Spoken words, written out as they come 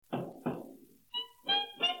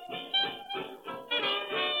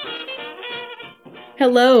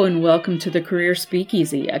Hello and welcome to the Career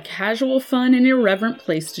Speakeasy, a casual, fun, and irreverent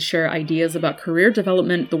place to share ideas about career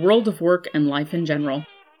development, the world of work, and life in general.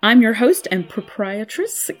 I'm your host and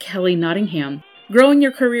proprietress, Kelly Nottingham. Growing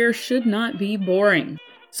your career should not be boring,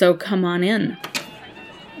 so come on in,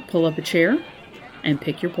 pull up a chair, and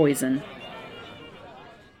pick your poison.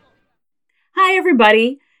 Hi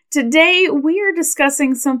everybody! Today we are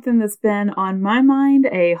discussing something that's been on my mind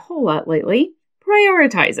a whole lot lately,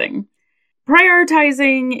 prioritizing.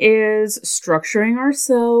 Prioritizing is structuring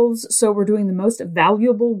ourselves so we're doing the most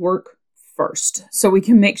valuable work first, so we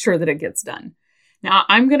can make sure that it gets done. Now,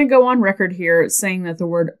 I'm going to go on record here saying that the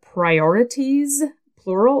word priorities,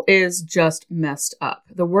 plural, is just messed up.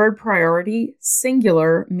 The word priority,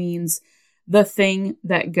 singular, means the thing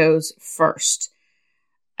that goes first,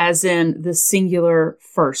 as in the singular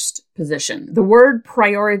first position. The word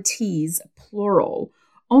priorities, plural,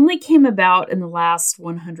 only came about in the last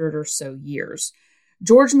 100 or so years.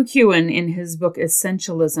 George McEwen, in his book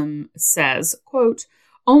Essentialism, says, quote,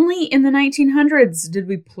 "Only in the 1900s did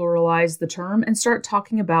we pluralize the term and start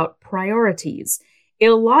talking about priorities.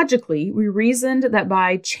 Illogically, we reasoned that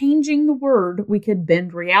by changing the word, we could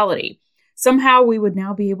bend reality. Somehow we would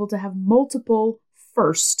now be able to have multiple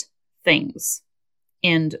first things."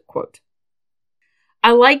 End quote.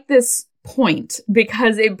 I like this point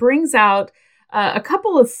because it brings out a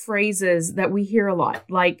couple of phrases that we hear a lot,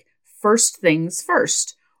 like first things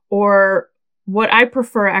first, or what I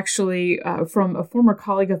prefer actually from a former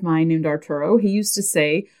colleague of mine named Arturo. He used to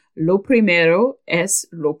say, lo primero es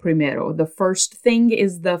lo primero. The first thing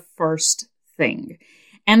is the first thing.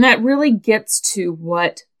 And that really gets to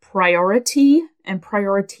what priority and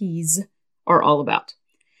priorities are all about.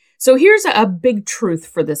 So here's a big truth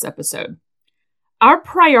for this episode. Our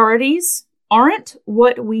priorities aren't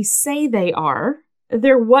what we say they are,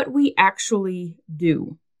 they're what we actually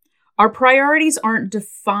do. Our priorities aren't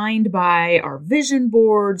defined by our vision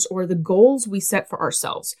boards or the goals we set for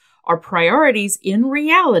ourselves. Our priorities, in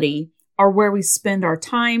reality, are where we spend our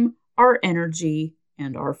time, our energy,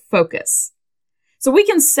 and our focus. So we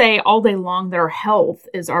can say all day long that our health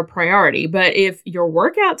is our priority, but if your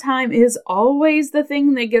workout time is always the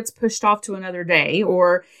thing that gets pushed off to another day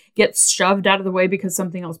or gets shoved out of the way because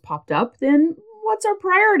something else popped up, then what's our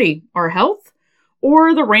priority? Our health?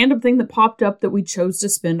 Or the random thing that popped up that we chose to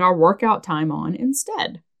spend our workout time on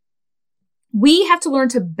instead? We have to learn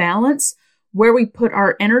to balance where we put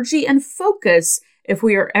our energy and focus if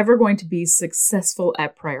we are ever going to be successful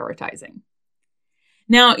at prioritizing.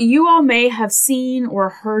 Now, you all may have seen or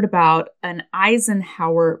heard about an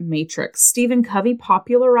Eisenhower matrix. Stephen Covey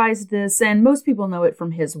popularized this, and most people know it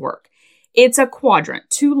from his work. It's a quadrant,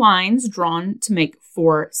 2 lines drawn to make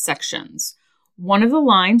 4 sections. One of the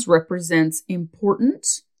lines represents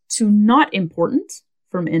important to not important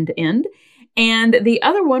from end to end, and the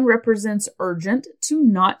other one represents urgent to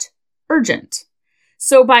not urgent.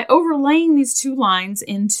 So by overlaying these 2 lines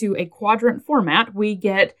into a quadrant format, we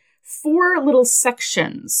get 4 little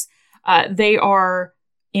sections. They are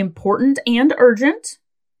important and urgent,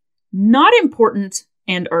 not important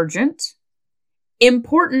and urgent,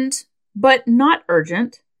 important but not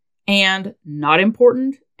urgent, and not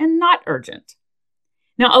important and not urgent.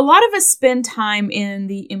 Now, a lot of us spend time in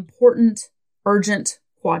the important, urgent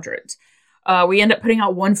quadrant. We end up putting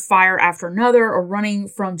out one fire after another or running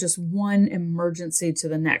from just one emergency to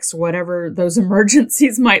the next, whatever those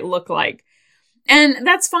emergencies might look like. And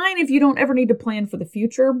that's fine if you don't ever need to plan for the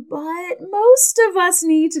future, but most of us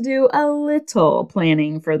need to do a little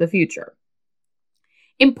planning for the future.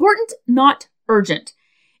 Important, not urgent,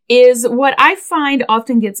 is what I find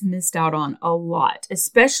often gets missed out on a lot,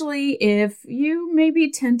 especially if you maybe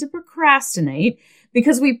tend to procrastinate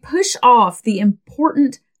because we push off the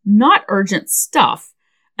important, not urgent stuff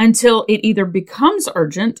until it either becomes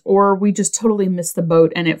urgent or we just totally miss the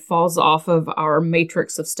boat and it falls off of our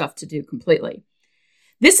matrix of stuff to do completely.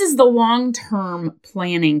 This is the long-term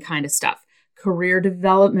planning kind of stuff. Career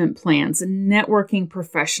development plans, networking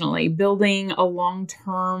professionally, building a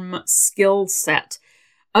long-term skill set,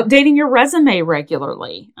 updating your resume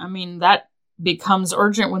regularly. I mean, that becomes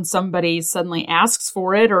urgent when somebody suddenly asks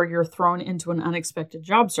for it or you're thrown into an unexpected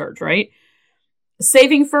job search, right?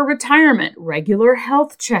 Saving for retirement, regular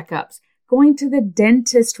health checkups, going to the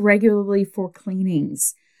dentist regularly for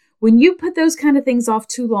cleanings. When you put those kind of things off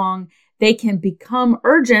too long, they can become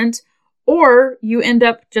urgent, or you end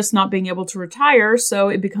up just not being able to retire, so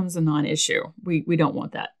it becomes a non-issue. We don't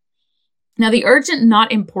want that. Now, the urgent,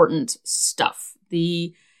 not important stuff,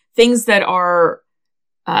 the things that are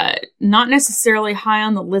not necessarily high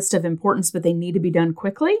on the list of importance, but they need to be done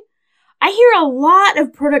quickly, I hear a lot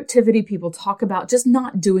of productivity people talk about just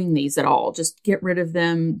not doing these at all. Just get rid of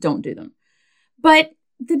them, don't do them. But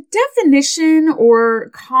the definition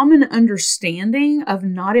or common understanding of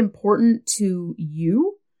not important to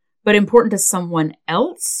you, but important to someone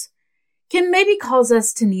else, can maybe cause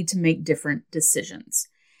us to need to make different decisions.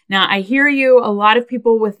 Now, I hear you, a lot of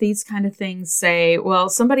people with these kind of things say, well,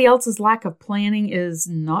 somebody else's lack of planning is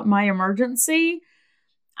not my emergency.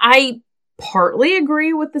 I partly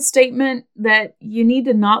agree with the statement that you need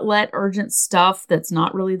to not let urgent stuff that's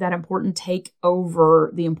not really that important take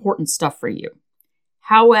over the important stuff for you.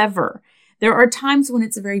 However, there are times when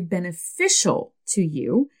it's very beneficial to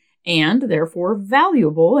you and therefore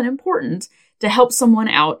valuable and important to help someone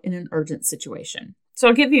out in an urgent situation. So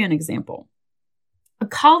I'll give you an example. A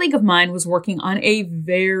colleague of mine was working on a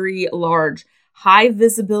very large, high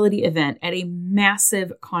visibility event at a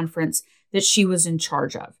massive conference that she was in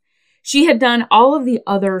charge of. She had done all of the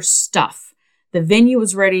other stuff. The venue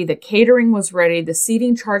was ready, the catering was ready, the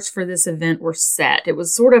seating charts for this event were set. It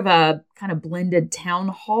was sort of a kind of blended town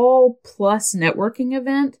hall plus networking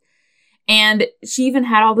event. And she even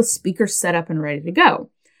had all the speakers set up and ready to go.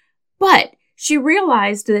 But she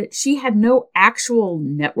realized that she had no actual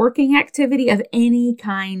networking activity of any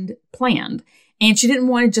kind planned. And she didn't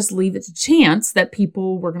want to just leave it to chance that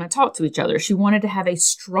people were going to talk to each other. She wanted to have a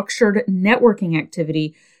structured networking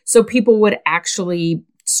activity so people would actually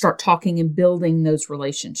start talking and building those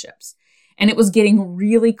relationships. And it was getting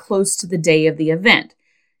really close to the day of the event.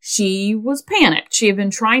 She was panicked. She had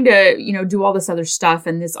been trying to, do all this other stuff,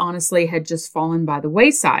 and this honestly had just fallen by the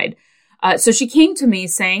wayside. So she came to me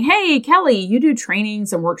saying, "Hey, Kelly, you do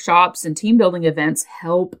trainings and workshops and team building events.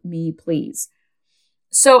 Help me, please."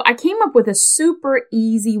 So I came up with a super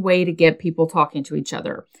easy way to get people talking to each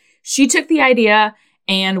other. She took the idea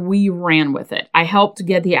and we ran with it. I helped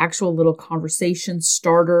get the actual little conversation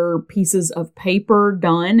starter pieces of paper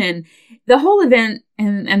done. And the whole event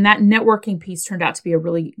and that networking piece turned out to be a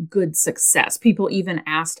really good success. People even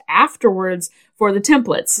asked afterwards for the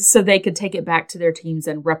templates so they could take it back to their teams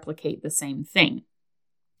and replicate the same thing.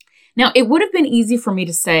 Now, it would have been easy for me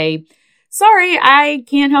to say, "Sorry, I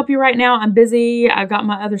can't help you right now. I'm busy. I've got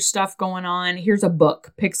my other stuff going on. Here's a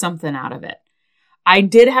book. Pick something out of it." I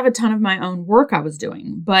did have a ton of my own work I was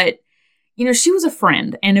doing, but, she was a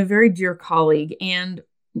friend and a very dear colleague. And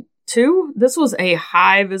two, this was a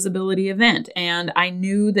high visibility event. And I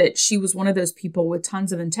knew that she was one of those people with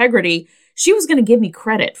tons of integrity. She was going to give me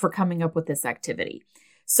credit for coming up with this activity.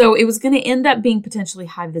 So it was going to end up being potentially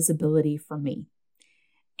high visibility for me.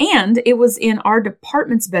 And it was in our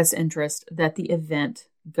department's best interest that the event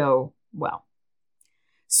go well.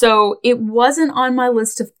 So it wasn't on my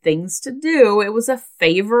list of things to do. It was a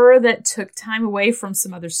favor that took time away from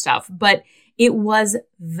some other stuff, but it was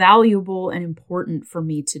valuable and important for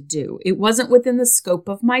me to do. It wasn't within the scope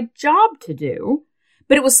of my job to do,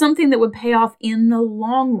 but it was something that would pay off in the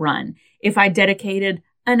long run if I dedicated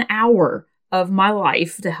an hour of my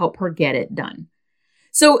life to help her get it done.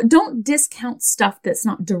 So don't discount stuff that's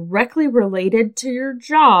not directly related to your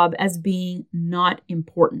job as being not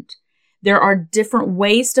important. There are different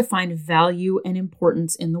ways to find value and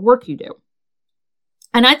importance in the work you do.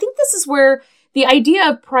 And I think this is where the idea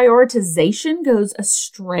of prioritization goes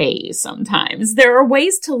astray sometimes. There are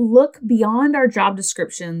ways to look beyond our job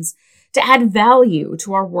descriptions to add value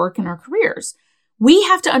to our work and our careers. We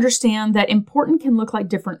have to understand that important can look like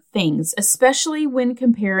different things, especially when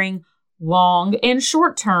comparing long and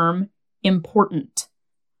short-term important,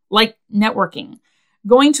 like networking.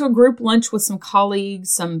 Going to a group lunch with some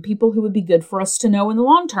colleagues, some people who would be good for us to know in the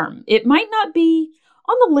long term. It might not be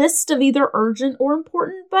on the list of either urgent or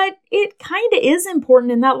important, but it kind of is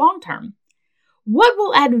important in that long term. What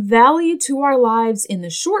will add value to our lives in the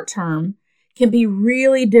short term can be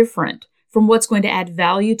really different from what's going to add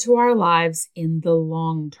value to our lives in the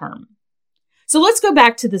long term. So let's go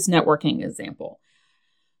back to this networking example.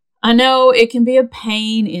 I know it can be a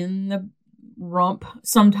pain in the rump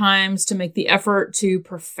sometimes to make the effort to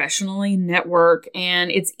professionally network,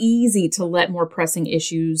 and it's easy to let more pressing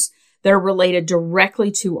issues that are related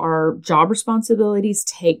directly to our job responsibilities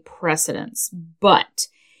take precedence. But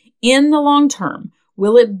in the long term,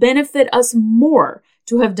 will it benefit us more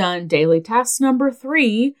to have done daily task number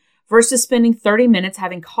 3 versus spending 30 minutes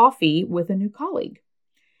having coffee with a new colleague?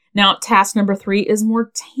 Now, task number 3 is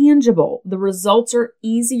more tangible. The results are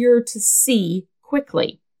easier to see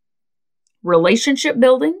quickly. Relationship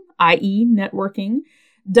building, i.e. networking,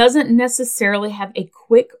 doesn't necessarily have a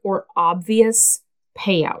quick or obvious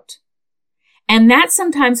payout. And that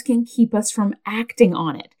sometimes can keep us from acting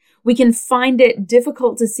on it. We can find it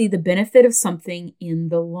difficult to see the benefit of something in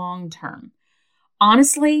the long term.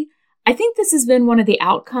 Honestly, I I think this has been one of the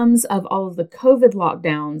outcomes of all of the COVID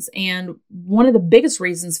lockdowns and one of the biggest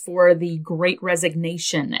reasons for the Great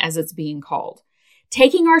Resignation, as it's being called.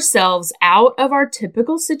 Taking ourselves out of our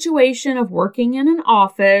typical situation of working in an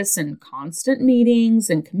office and constant meetings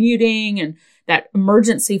and commuting and that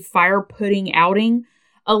emergency fire pudding outing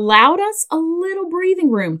allowed us a little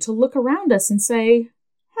breathing room to look around us and say,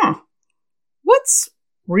 what's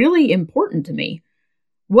really important to me?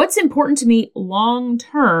 What's important to me long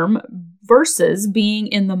term versus being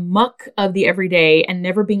in the muck of the everyday and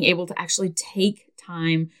never being able to actually take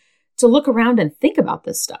time to look around and think about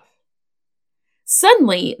this stuff?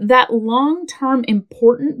 Suddenly, that long-term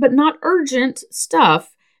important but not urgent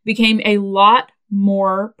stuff became a lot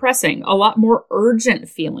more pressing, a lot more urgent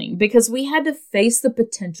feeling because we had to face the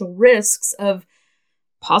potential risks of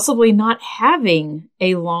possibly not having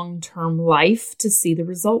a long-term life to see the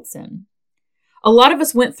results in. A lot of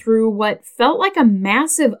us went through what felt like a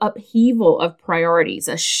massive upheaval of priorities,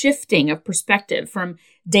 a shifting of perspective from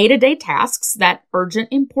day-to-day tasks, that urgent,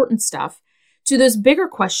 important stuff, to those bigger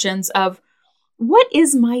questions of, what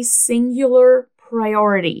is my singular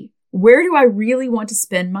priority? Where do I really want to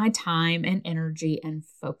spend my time and energy and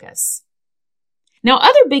focus? Now,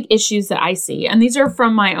 other big issues that I see, and these are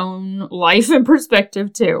from my own life and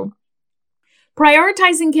perspective too,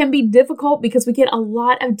 prioritizing can be difficult because we get a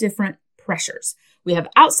lot of different pressures. We have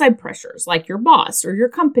outside pressures like your boss or your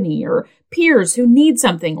company or peers who need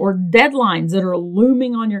something or deadlines that are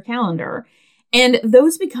looming on your calendar. And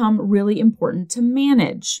those become really important to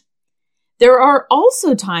manage. There are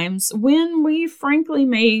also times when we frankly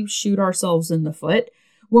may shoot ourselves in the foot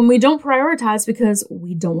when we don't prioritize because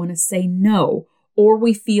we don't want to say no or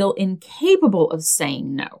we feel incapable of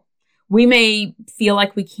saying no. We may feel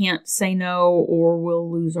like we can't say no or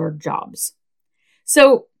we'll lose our jobs.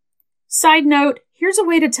 So, side note, here's a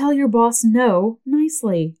way to tell your boss no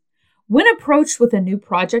nicely. When approached with a new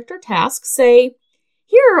project or task, say,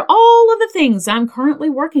 here are all of the things I'm currently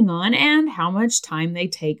working on and how much time they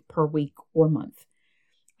take per week or month.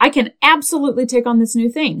 I can absolutely take on this new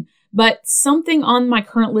thing, but something on my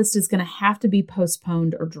current list is going to have to be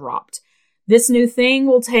postponed or dropped. This new thing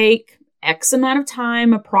will take X amount of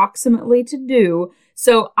time approximately to do,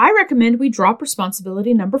 so I recommend we drop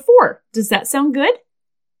responsibility number 4. Does that sound good?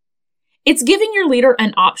 It's giving your leader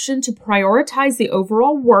an option to prioritize the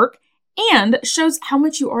overall work and shows how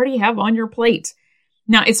much you already have on your plate.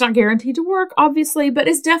 Now, it's not guaranteed to work, obviously, but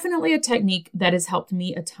it's definitely a technique that has helped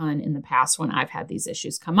me a ton in the past when I've had these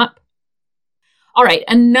issues come up. All right,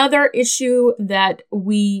 another issue that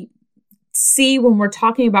we see when we're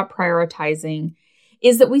talking about prioritizing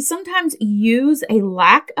is that we sometimes use a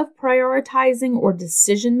lack of prioritizing or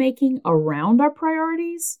decision-making around our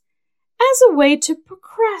priorities as a way to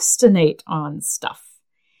procrastinate on stuff.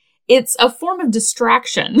 It's a form of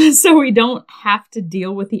distraction, so we don't have to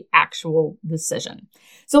deal with the actual decision.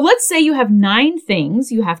 So let's say you have 9 things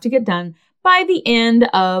you have to get done by the end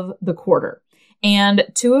of the quarter, and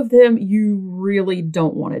 2 of them you really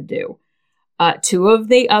don't want to do. 2 of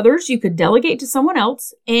the others you could delegate to someone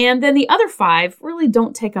else, and then the other 5 really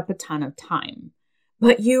don't take up a ton of time.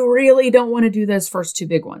 But you really don't want to do those first 2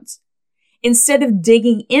 big ones. Instead of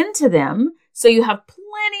digging into them so you have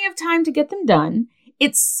plenty of time to get them done,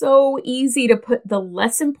 it's so easy to put the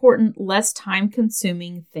less important, less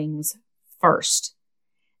time-consuming things first.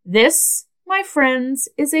 This, my friends,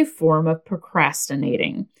 is a form of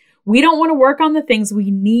procrastinating. We don't want to work on the things we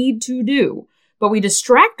need to do, but we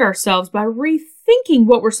distract ourselves by rethinking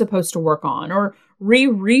what we're supposed to work on, or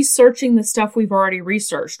researching the stuff we've already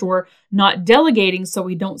researched, or not delegating so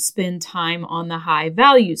we don't spend time on the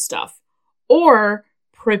high-value stuff, or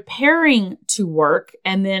preparing to work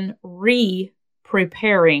and then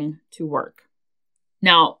preparing to work.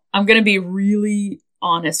 Now, I'm going to be really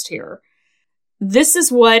honest here. This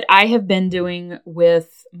is what I have been doing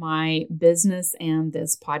with my business and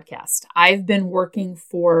this podcast. I've been working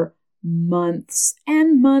for months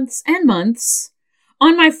and months and months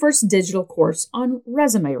on my first digital course on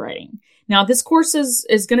resume writing. Now, this course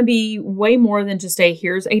is going to be way more than just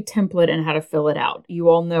here's a template and how to fill it out. You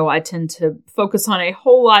all know I tend to focus on a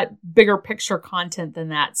whole lot bigger picture content than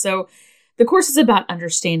that. So the course is about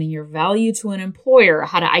understanding your value to an employer,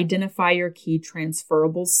 how to identify your key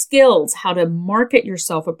transferable skills, how to market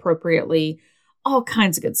yourself appropriately, all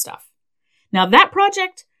kinds of good stuff. Now, that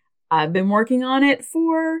project, I've been working on it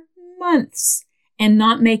for months and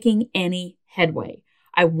not making any headway.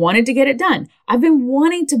 I wanted to get it done. I've been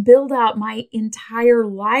wanting to build out my entire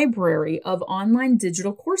library of online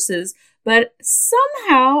digital courses, but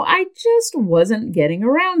somehow I just wasn't getting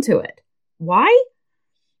around to it. Why?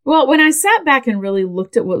 Well, when I sat back and really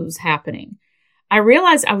looked at what was happening, I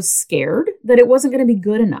realized I was scared that it wasn't going to be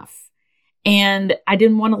good enough. And I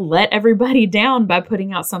didn't want to let everybody down by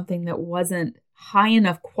putting out something that wasn't high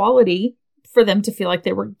enough quality for them to feel like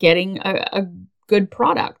they were getting a good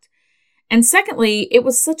product. And secondly, it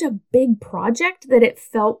was such a big project that it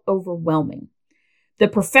felt overwhelming. The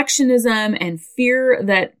perfectionism and fear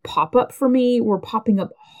that pop up for me were popping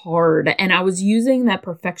up hard. And I was using that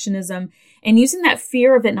perfectionism and using that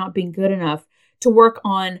fear of it not being good enough to work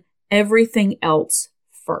on everything else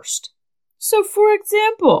first. So for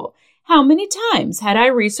example, how many times had I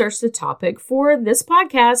researched the topic for this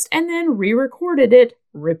podcast and then re-recorded it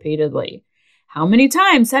repeatedly? How many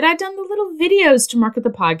times had I done the little videos to market the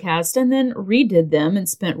podcast and then redid them and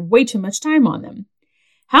spent way too much time on them?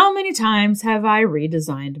 How many times have I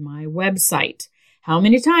redesigned my website? How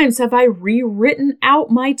many times have I rewritten out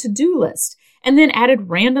my to-do list and then added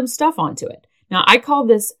random stuff onto it? Now, I call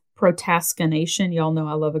this procrastination. Y'all know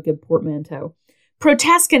I love a good portmanteau.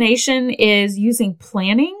 Procrastination is using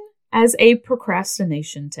planning as a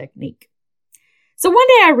procrastination technique. So one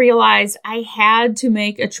day I realized I had to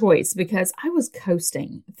make a choice because I was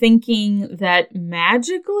coasting, thinking that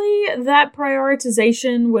magically that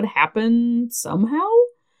prioritization would happen somehow.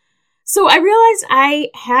 So I realized I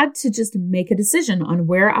had to just make a decision on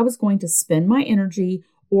where I was going to spend my energy,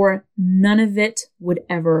 or none of it would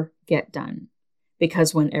ever get done.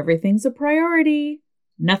 Because when everything's a priority,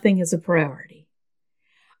 nothing is a priority.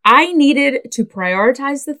 I needed to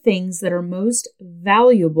prioritize the things that are most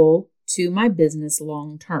valuable to my business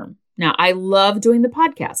long term. Now, I love doing the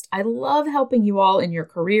podcast. I love helping you all in your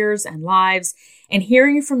careers and lives and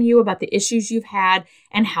hearing from you about the issues you've had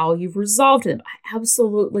and how you've resolved them. I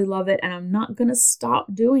absolutely love it, and I'm not going to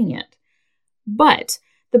stop doing it. But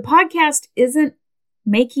the podcast isn't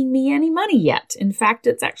making me any money yet. In fact,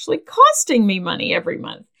 it's actually costing me money every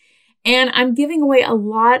month. And I'm giving away a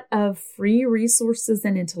lot of free resources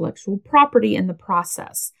and intellectual property in the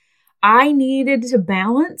process. I needed to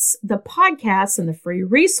balance the podcasts and the free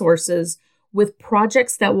resources with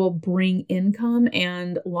projects that will bring income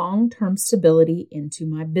and long-term stability into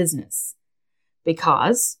my business.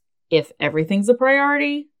 Because if everything's a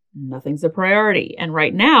priority, nothing's a priority. And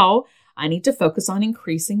right now, I need to focus on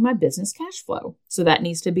increasing my business cash flow. So that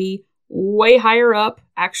needs to be way higher up,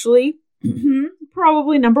 actually,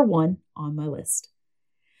 probably number one on my list.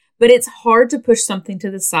 But it's hard to push something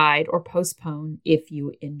to the side or postpone if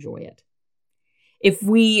you enjoy it. If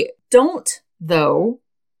we don't, though,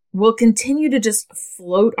 we'll continue to just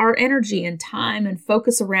float our energy and time and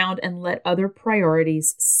focus around and let other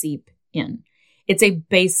priorities seep in. It's a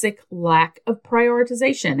basic lack of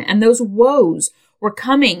prioritization. And those woes were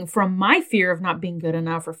coming from my fear of not being good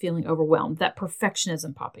enough or feeling overwhelmed, that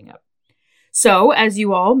perfectionism popping up. So, as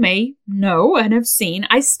you all may know and have seen,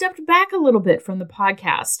 I stepped back a little bit from the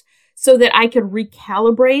podcast so that I could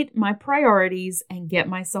recalibrate my priorities and get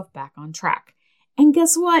myself back on track. And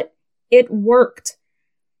guess what? It worked.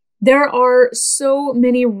 There are so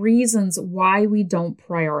many reasons why we don't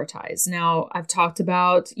prioritize. Now, I've talked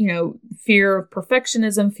about, fear of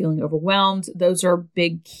perfectionism, feeling overwhelmed. Those are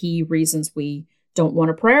big key reasons we don't want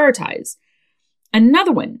to prioritize.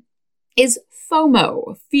 Another one is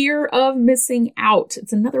FOMO, fear of missing out.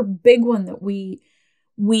 It's another big one that we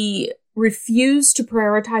refuse to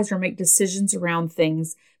prioritize or make decisions around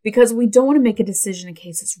things because we don't want to make a decision in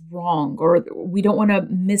case it's wrong, or we don't want to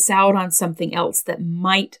miss out on something else that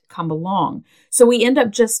might come along. So we end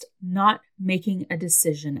up just not making a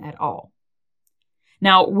decision at all.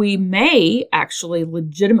 Now, we may actually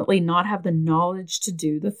legitimately not have the knowledge to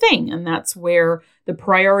do the thing, and that's where the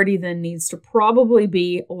priority then needs to probably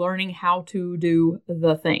be learning how to do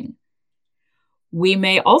the thing. We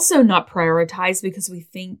may also not prioritize because we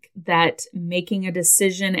think that making a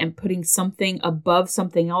decision and putting something above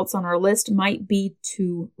something else on our list might be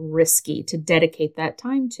too risky to dedicate that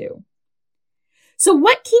time to. So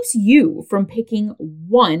what keeps you from picking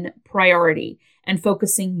one priority and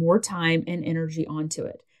focusing more time and energy onto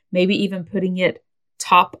it? Maybe even putting it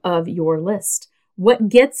top of your list. What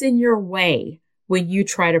gets in your way when you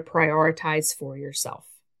try to prioritize for yourself?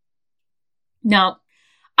 Now,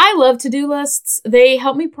 I love to-do lists. They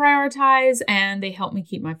help me prioritize and they help me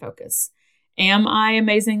keep my focus. Am I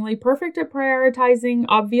amazingly perfect at prioritizing?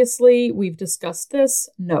 Obviously, we've discussed this.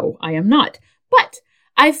 No, I am not. But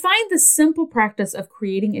I find the simple practice of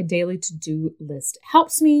creating a daily to-do list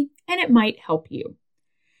helps me, and it might help you.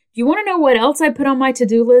 Do you want to know what else I put on my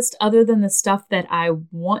to-do list other than the stuff that I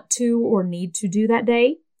want to or need to do that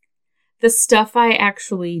day? The stuff I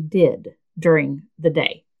actually did during the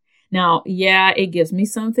day. Now, yeah, it gives me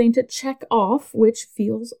something to check off, which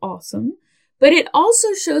feels awesome, but it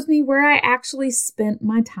also shows me where I actually spent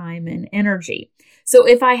my time and energy. So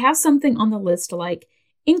if I have something on the list like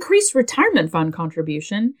increased retirement fund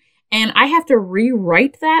contribution, and I have to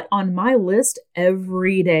rewrite that on my list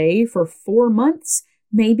every day for 4 months,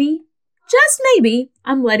 maybe, just maybe,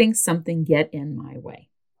 I'm letting something get in my way.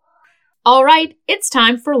 All right, it's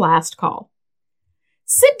time for last call.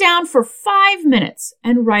 Sit down for 5 minutes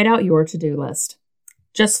and write out your to-do list.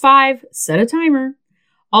 Just 5, set a timer.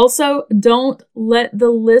 Also, don't let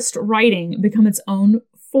the list writing become its own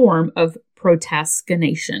form of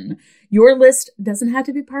procrastination. Your list doesn't have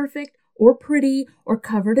to be perfect or pretty or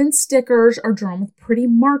covered in stickers or drawn with pretty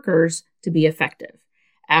markers to be effective.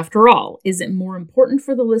 After all, is it more important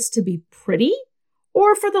for the list to be pretty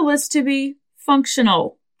or for the list to be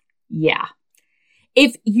functional? Yeah.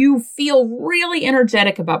 If you feel really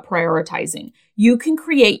energetic about prioritizing, you can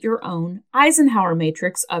create your own Eisenhower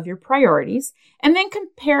matrix of your priorities and then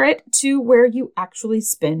compare it to where you actually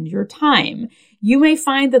spend your time. You may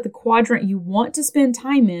find that the quadrant you want to spend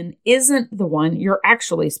time in isn't the one you're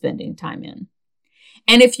actually spending time in.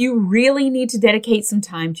 And if you really need to dedicate some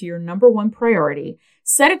time to your number one priority,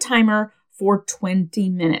 set a timer for 20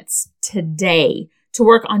 minutes today to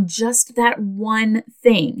work on just that one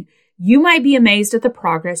thing. You might be amazed at the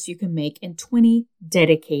progress you can make in 20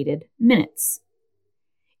 dedicated minutes.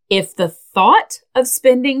 If the thought of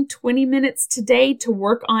spending 20 minutes today to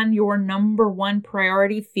work on your number one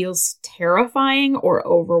priority feels terrifying or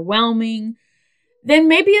overwhelming, then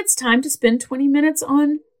maybe it's time to spend 20 minutes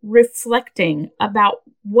on reflecting about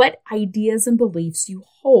what ideas and beliefs you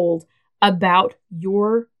hold about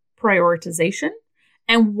your prioritization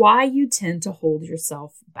and why you tend to hold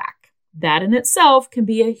yourself back. That in itself can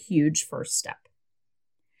be a huge first step.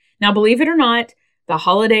 Now, believe it or not, the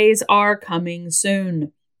holidays are coming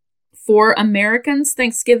soon. For Americans,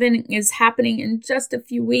 Thanksgiving is happening in just a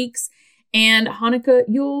few weeks, and Hanukkah,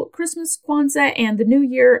 Yule, Christmas, Kwanzaa, and the New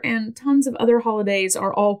Year, and tons of other holidays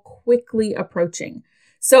are all quickly approaching.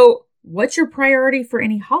 So, what's your priority for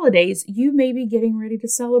any holidays you may be getting ready to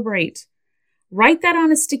celebrate? Write that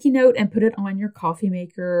on a sticky note and put it on your coffee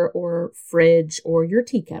maker or fridge or your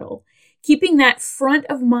tea kettle. Keeping that front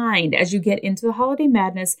of mind as you get into the holiday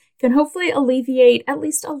madness can hopefully alleviate at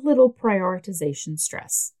least a little prioritization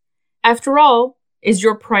stress. After all, is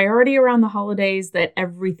your priority around the holidays that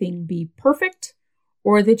everything be perfect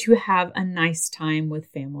or that you have a nice time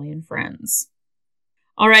with family and friends?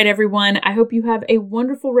 All right, everyone. I hope you have a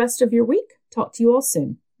wonderful rest of your week. Talk to you all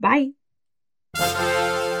soon. Bye.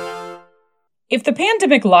 If the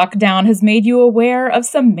pandemic lockdown has made you aware of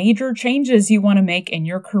some major changes you want to make in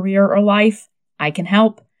your career or life, I can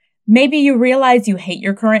help. Maybe you realize you hate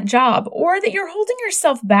your current job or that you're holding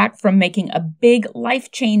yourself back from making a big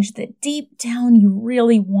life change that deep down you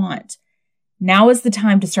really want. Now is the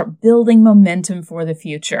time to start building momentum for the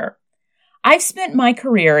future. I've spent my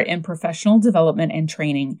career in professional development and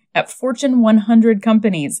training at Fortune 100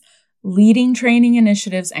 companies, leading training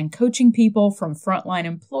initiatives and coaching people from frontline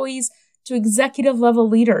employees to executive-level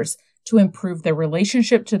leaders to improve their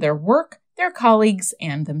relationship to their work, their colleagues,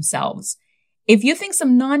 and themselves. If you think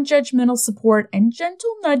some non-judgmental support and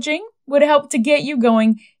gentle nudging would help to get you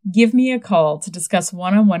going, give me a call to discuss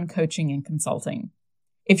one-on-one coaching and consulting.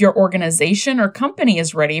 If your organization or company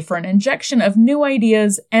is ready for an injection of new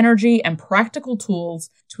ideas, energy, and practical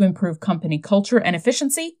tools to improve company culture and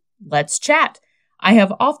efficiency, let's chat. I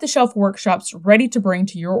have off-the-shelf workshops ready to bring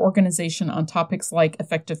to your organization on topics like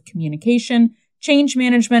effective communication, change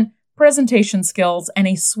management, presentation skills, and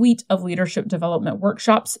a suite of leadership development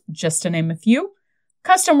workshops, just to name a few.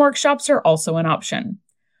 Custom workshops are also an option.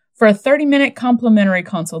 For a 30-minute complimentary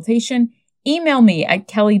consultation, email me at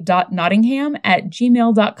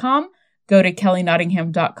kelly.nottingham@gmail.com, go to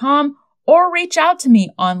kellynottingham.com, or reach out to me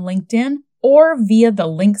on LinkedIn or via the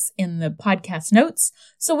links in the podcast notes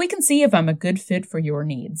so we can see if I'm a good fit for your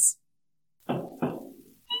needs.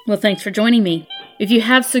 Well, thanks for joining me. If you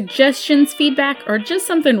have suggestions, feedback, or just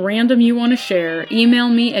something random you want to share, email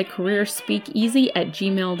me at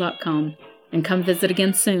careerspeakeasy@gmail.com. And come visit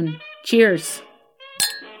again soon. Cheers!